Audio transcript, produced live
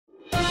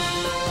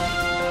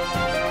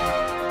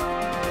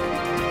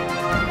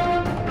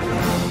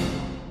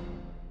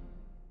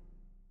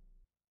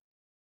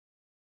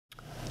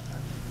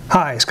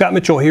Hi, Scott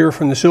Mitchell here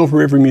from the Silver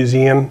River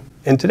Museum,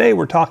 and today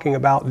we're talking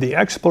about the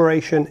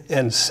exploration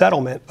and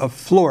settlement of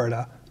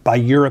Florida by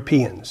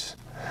Europeans.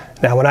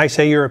 Now, when I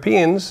say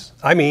Europeans,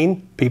 I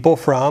mean people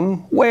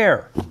from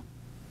where?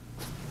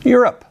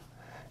 Europe.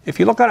 If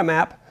you look on a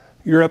map,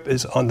 Europe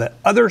is on the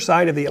other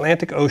side of the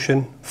Atlantic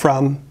Ocean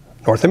from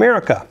North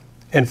America,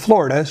 and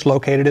Florida is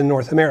located in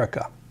North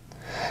America.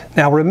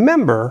 Now,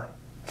 remember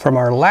from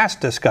our last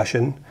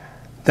discussion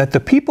that the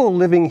people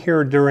living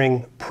here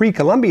during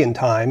pre-Columbian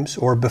times,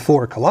 or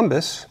before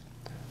Columbus,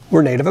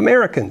 were Native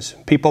Americans,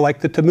 people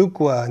like the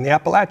Timucua and the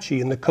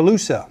Apalachee and the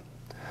Calusa.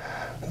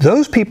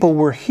 Those people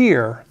were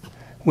here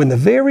when the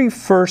very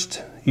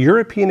first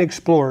European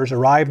explorers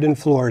arrived in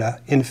Florida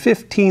in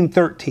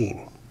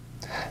 1513.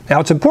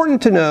 Now, it's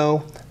important to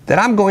know that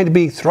I'm going to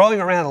be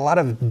throwing around a lot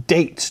of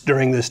dates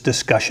during this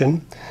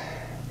discussion,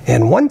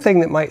 and one thing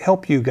that might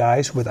help you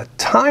guys with a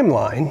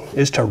timeline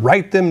is to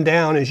write them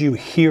down as you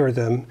hear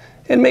them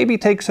and maybe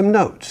take some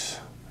notes.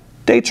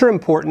 Dates are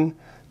important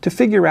to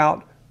figure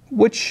out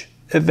which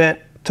event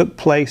took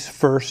place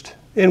first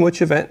and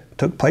which event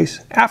took place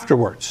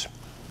afterwards.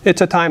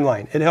 It's a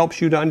timeline. It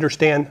helps you to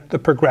understand the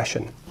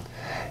progression.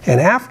 And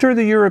after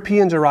the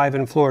Europeans arrive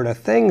in Florida,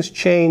 things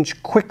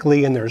change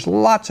quickly and there's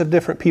lots of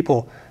different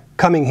people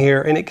coming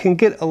here and it can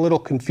get a little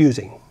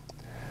confusing.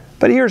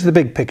 But here's the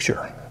big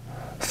picture.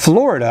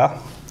 Florida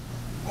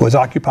was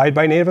occupied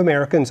by Native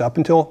Americans up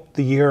until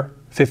the year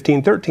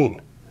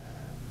 1513.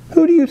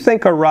 Who do you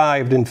think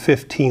arrived in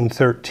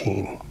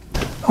 1513?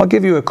 I'll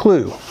give you a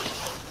clue.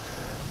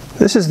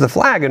 This is the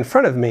flag in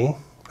front of me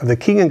of the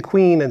King and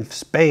Queen of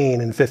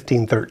Spain in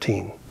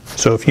 1513.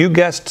 So if you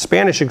guessed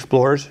Spanish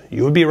explorers,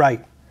 you would be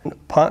right.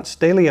 Ponce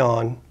de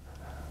Leon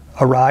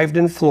arrived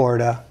in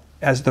Florida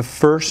as the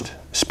first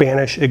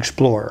Spanish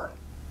explorer.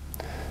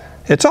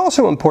 It's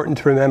also important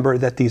to remember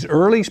that these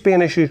early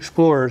Spanish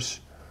explorers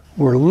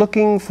were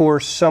looking for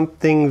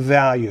something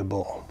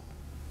valuable.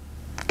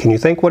 Can you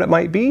think what it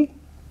might be?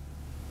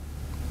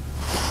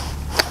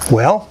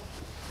 Well,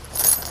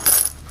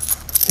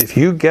 if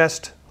you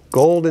guessed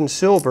gold and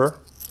silver,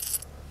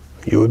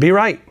 you would be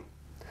right.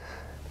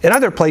 In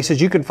other places,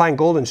 you can find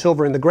gold and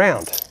silver in the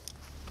ground.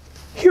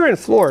 Here in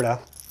Florida,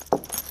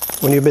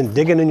 when you've been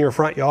digging in your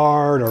front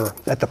yard or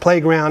at the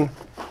playground,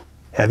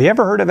 have you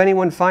ever heard of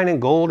anyone finding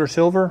gold or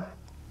silver?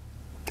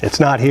 It's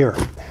not here.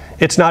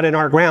 It's not in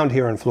our ground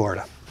here in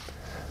Florida.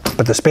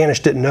 But the Spanish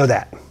didn't know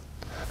that.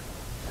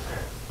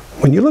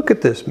 When you look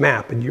at this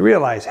map and you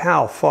realize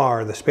how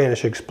far the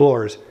Spanish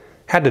explorers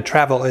had to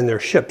travel in their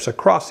ships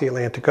across the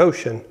Atlantic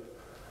Ocean,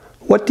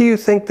 what do you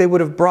think they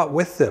would have brought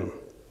with them?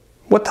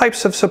 What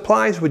types of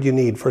supplies would you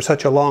need for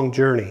such a long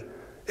journey?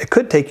 It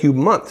could take you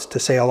months to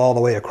sail all the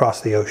way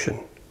across the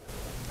ocean.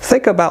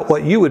 Think about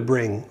what you would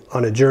bring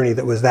on a journey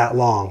that was that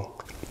long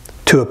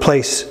to a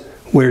place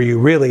where you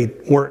really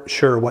weren't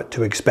sure what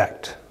to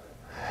expect.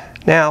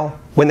 Now,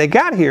 when they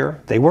got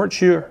here, they weren't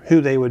sure who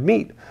they would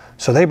meet,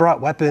 so they brought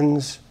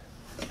weapons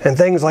and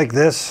things like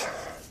this.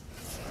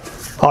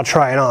 I'll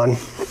try it on,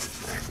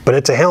 but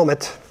it's a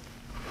helmet.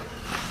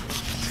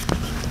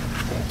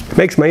 It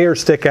makes my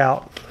ears stick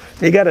out.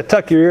 You got to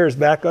tuck your ears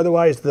back,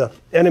 otherwise the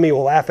enemy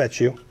will laugh at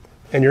you,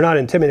 and you're not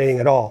intimidating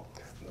at all.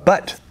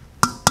 But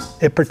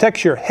it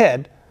protects your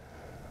head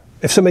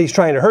if somebody's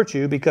trying to hurt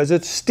you because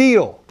it's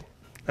steel.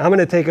 I'm going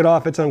to take it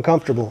off, it's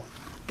uncomfortable.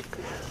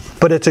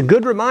 But it's a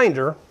good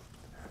reminder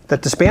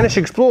that the Spanish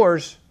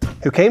explorers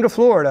who came to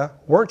Florida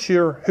weren't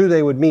sure who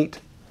they would meet,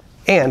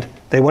 and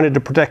they wanted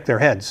to protect their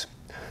heads.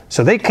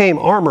 So they came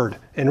armored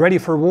and ready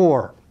for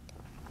war.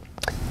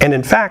 And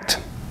in fact,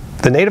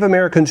 the Native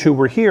Americans who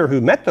were here,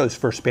 who met those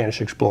first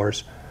Spanish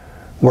explorers,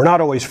 were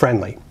not always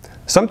friendly.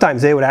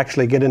 Sometimes they would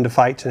actually get into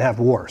fights and have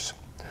wars.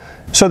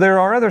 So there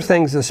are other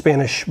things the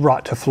Spanish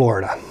brought to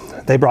Florida.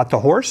 They brought the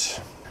horse,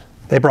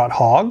 they brought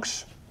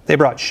hogs, they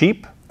brought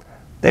sheep,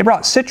 they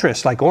brought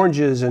citrus like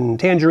oranges and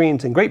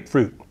tangerines and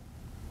grapefruit.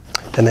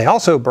 And they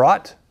also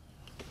brought,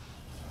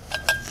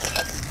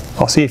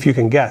 I'll see if you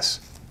can guess.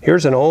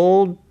 Here's an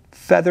old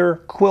feather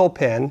quill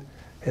pen,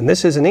 and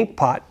this is an ink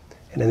pot.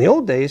 And in the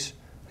old days,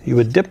 you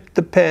would dip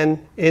the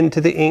pen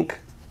into the ink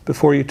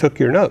before you took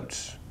your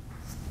notes.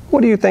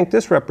 What do you think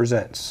this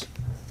represents?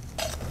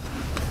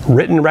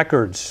 Written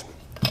records,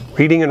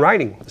 reading and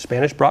writing. The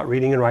Spanish brought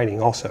reading and writing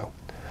also.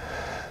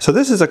 So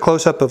this is a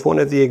close-up of one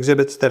of the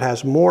exhibits that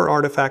has more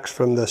artifacts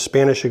from the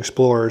Spanish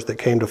explorers that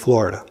came to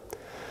Florida.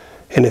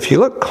 And if you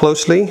look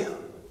closely,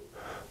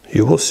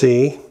 you will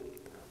see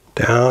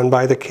down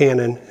by the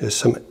cannon is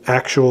some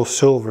actual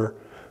silver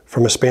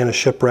from a Spanish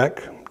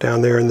shipwreck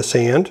down there in the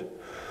sand.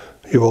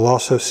 You will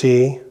also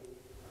see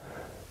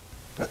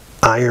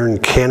iron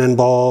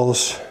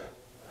cannonballs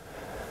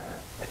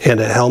and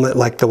a helmet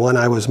like the one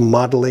I was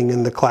modeling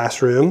in the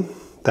classroom.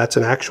 That's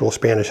an actual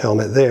Spanish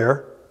helmet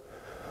there.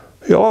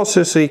 You'll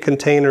also see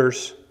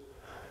containers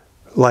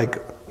like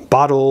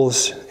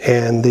bottles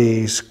and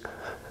these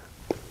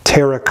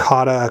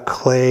terracotta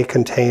clay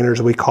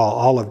containers we call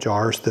olive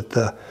jars that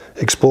the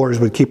explorers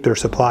would keep their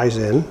supplies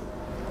in.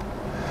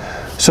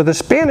 So the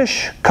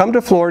Spanish come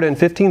to Florida in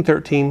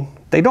 1513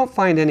 they don't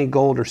find any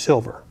gold or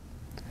silver.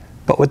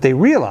 But what they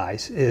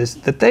realize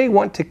is that they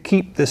want to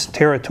keep this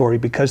territory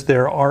because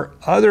there are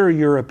other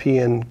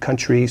European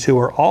countries who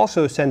are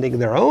also sending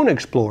their own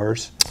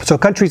explorers. So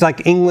countries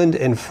like England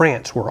and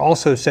France were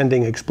also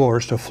sending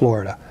explorers to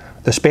Florida.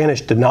 The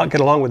Spanish did not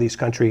get along with these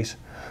countries,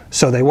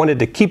 so they wanted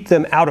to keep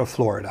them out of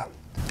Florida.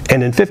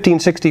 And in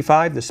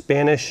 1565, the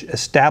Spanish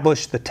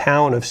established the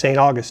town of St.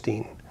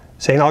 Augustine.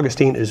 St.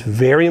 Augustine is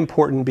very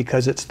important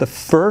because it's the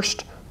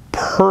first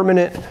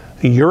permanent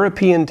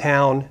European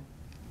town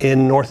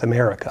in North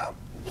America.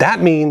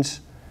 That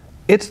means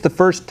it's the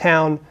first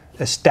town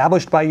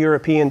established by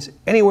Europeans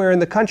anywhere in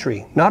the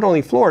country, not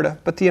only Florida,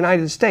 but the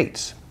United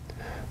States.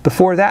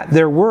 Before that,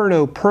 there were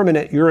no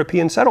permanent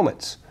European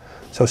settlements.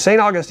 So St.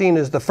 Augustine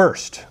is the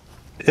first.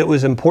 It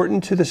was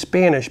important to the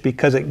Spanish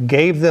because it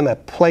gave them a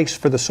place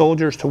for the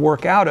soldiers to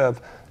work out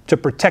of to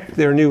protect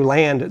their new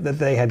land that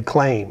they had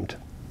claimed.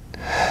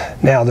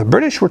 Now, the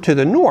British were to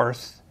the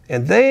north,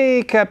 and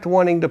they kept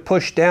wanting to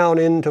push down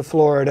into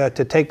Florida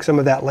to take some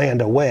of that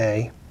land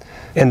away.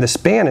 And the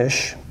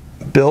Spanish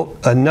built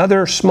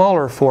another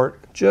smaller fort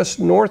just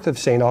north of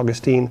St.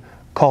 Augustine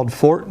called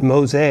Fort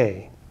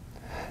Mose.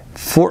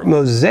 Fort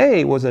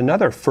Mose was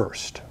another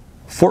first.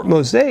 Fort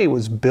Mose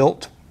was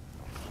built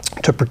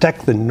to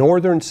protect the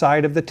northern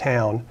side of the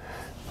town,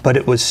 but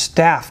it was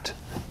staffed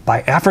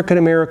by African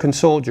American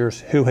soldiers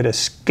who had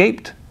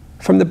escaped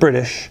from the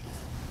British,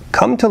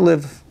 come to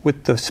live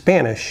with the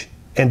Spanish,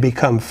 and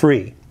become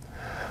free.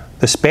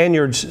 The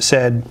Spaniards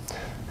said,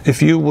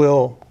 if you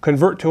will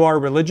convert to our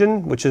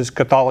religion, which is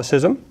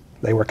Catholicism,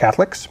 they were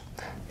Catholics,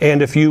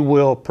 and if you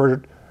will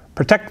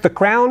protect the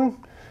crown,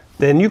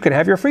 then you can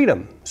have your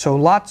freedom. So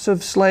lots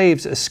of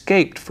slaves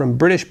escaped from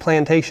British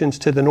plantations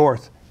to the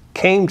north,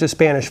 came to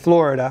Spanish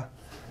Florida,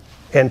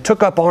 and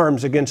took up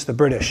arms against the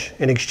British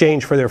in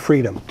exchange for their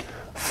freedom.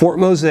 Fort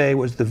Mose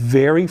was the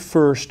very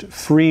first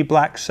free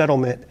black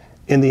settlement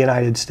in the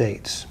United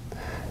States.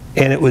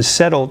 And it was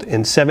settled in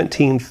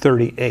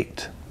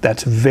 1738.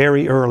 That's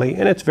very early,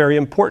 and it's very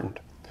important.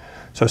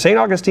 So St.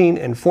 Augustine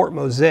and Fort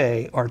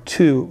Mose are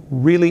two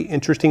really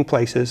interesting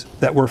places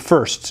that were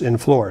firsts in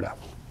Florida.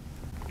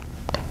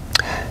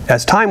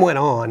 As time went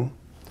on,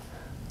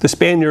 the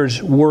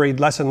Spaniards worried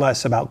less and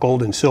less about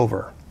gold and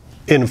silver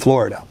in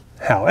Florida.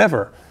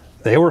 However,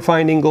 they were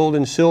finding gold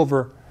and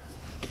silver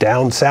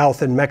down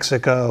south in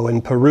Mexico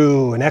and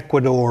Peru and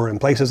Ecuador and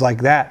places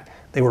like that.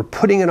 They were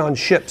putting it on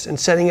ships and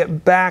sending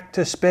it back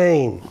to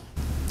Spain.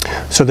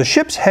 So the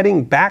ships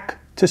heading back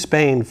to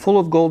Spain full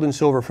of gold and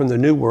silver from the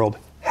New World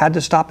had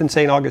to stop in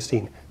St.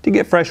 Augustine to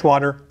get fresh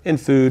water and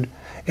food,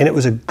 and it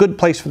was a good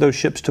place for those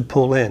ships to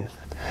pull in.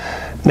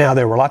 Now,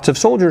 there were lots of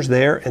soldiers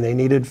there and they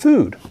needed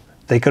food.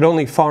 They could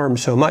only farm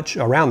so much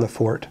around the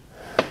fort.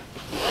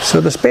 So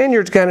the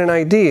Spaniards got an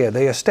idea.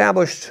 They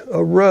established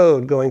a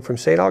road going from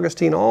St.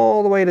 Augustine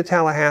all the way to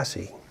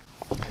Tallahassee.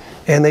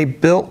 And they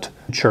built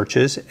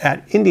churches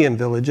at Indian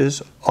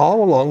villages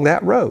all along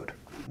that road.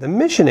 The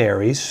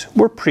missionaries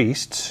were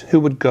priests who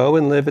would go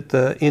and live at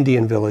the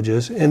Indian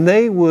villages, and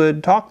they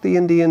would talk the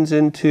Indians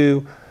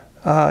into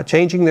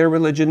changing their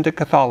religion to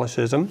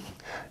Catholicism,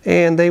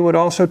 and they would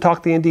also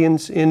talk the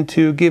Indians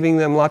into giving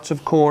them lots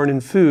of corn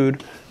and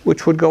food,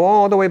 which would go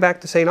all the way back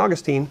to St.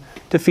 Augustine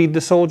to feed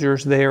the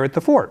soldiers there at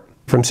the fort.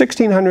 From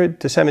 1600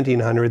 to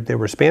 1700, there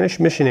were Spanish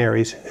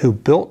missionaries who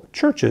built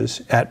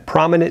churches at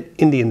prominent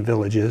Indian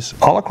villages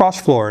all across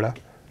Florida,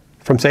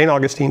 from St.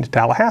 Augustine to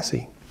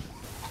Tallahassee.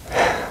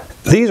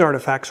 These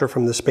artifacts are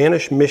from the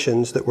Spanish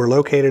missions that were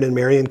located in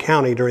Marion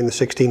County during the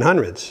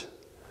 1600s.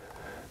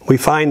 We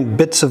find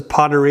bits of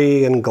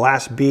pottery and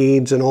glass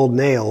beads and old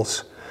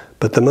nails,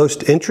 but the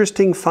most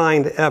interesting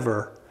find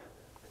ever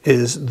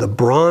is the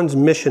bronze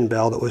mission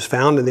bell that was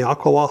found in the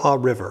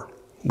Ocklawaha River.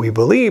 We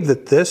believe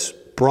that this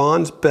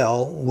bronze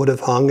bell would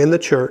have hung in the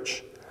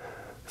church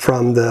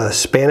from the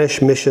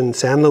Spanish mission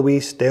San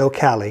Luis de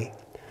Ocali,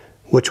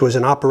 which was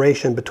in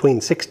operation between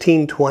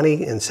 1620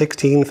 and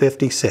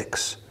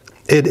 1656.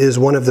 It is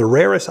one of the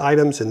rarest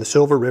items in the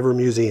Silver River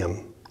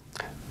Museum.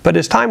 But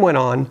as time went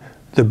on,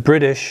 the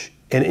British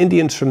and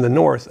Indians from the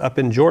north up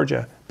in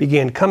Georgia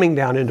began coming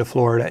down into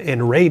Florida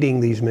and raiding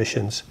these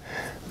missions.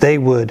 They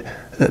would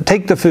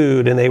take the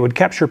food and they would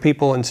capture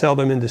people and sell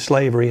them into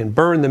slavery and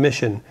burn the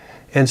mission.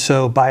 And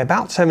so by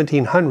about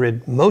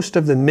 1700, most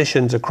of the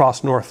missions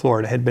across North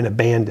Florida had been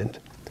abandoned.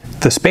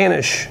 The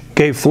Spanish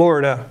gave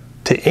Florida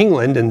to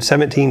England in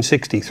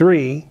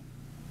 1763,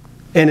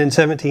 and in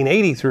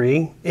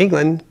 1783,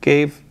 England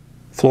gave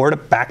Florida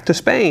back to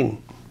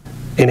Spain.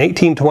 In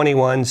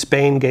 1821,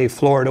 Spain gave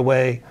Florida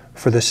away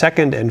for the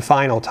second and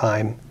final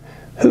time.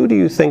 Who do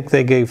you think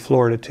they gave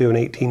Florida to in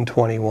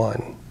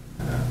 1821?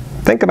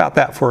 Think about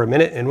that for a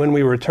minute, and when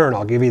we return,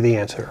 I'll give you the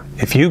answer.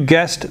 If you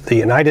guessed the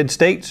United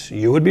States,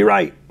 you would be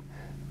right.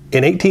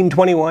 In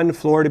 1821,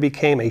 Florida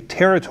became a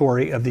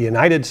territory of the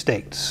United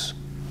States.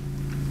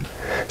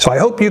 So I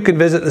hope you can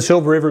visit the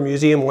Silver River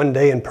Museum one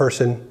day in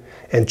person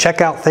and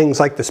check out things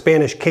like the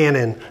Spanish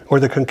cannon or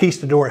the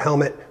conquistador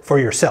helmet for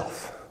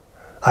yourself.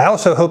 I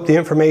also hope the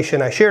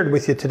information I shared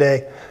with you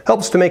today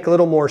helps to make a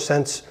little more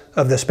sense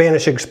of the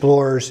Spanish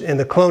explorers in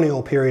the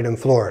colonial period in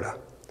Florida.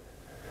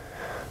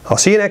 I'll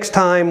see you next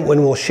time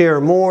when we'll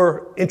share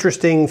more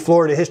interesting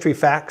Florida history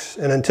facts,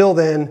 and until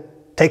then,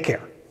 take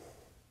care.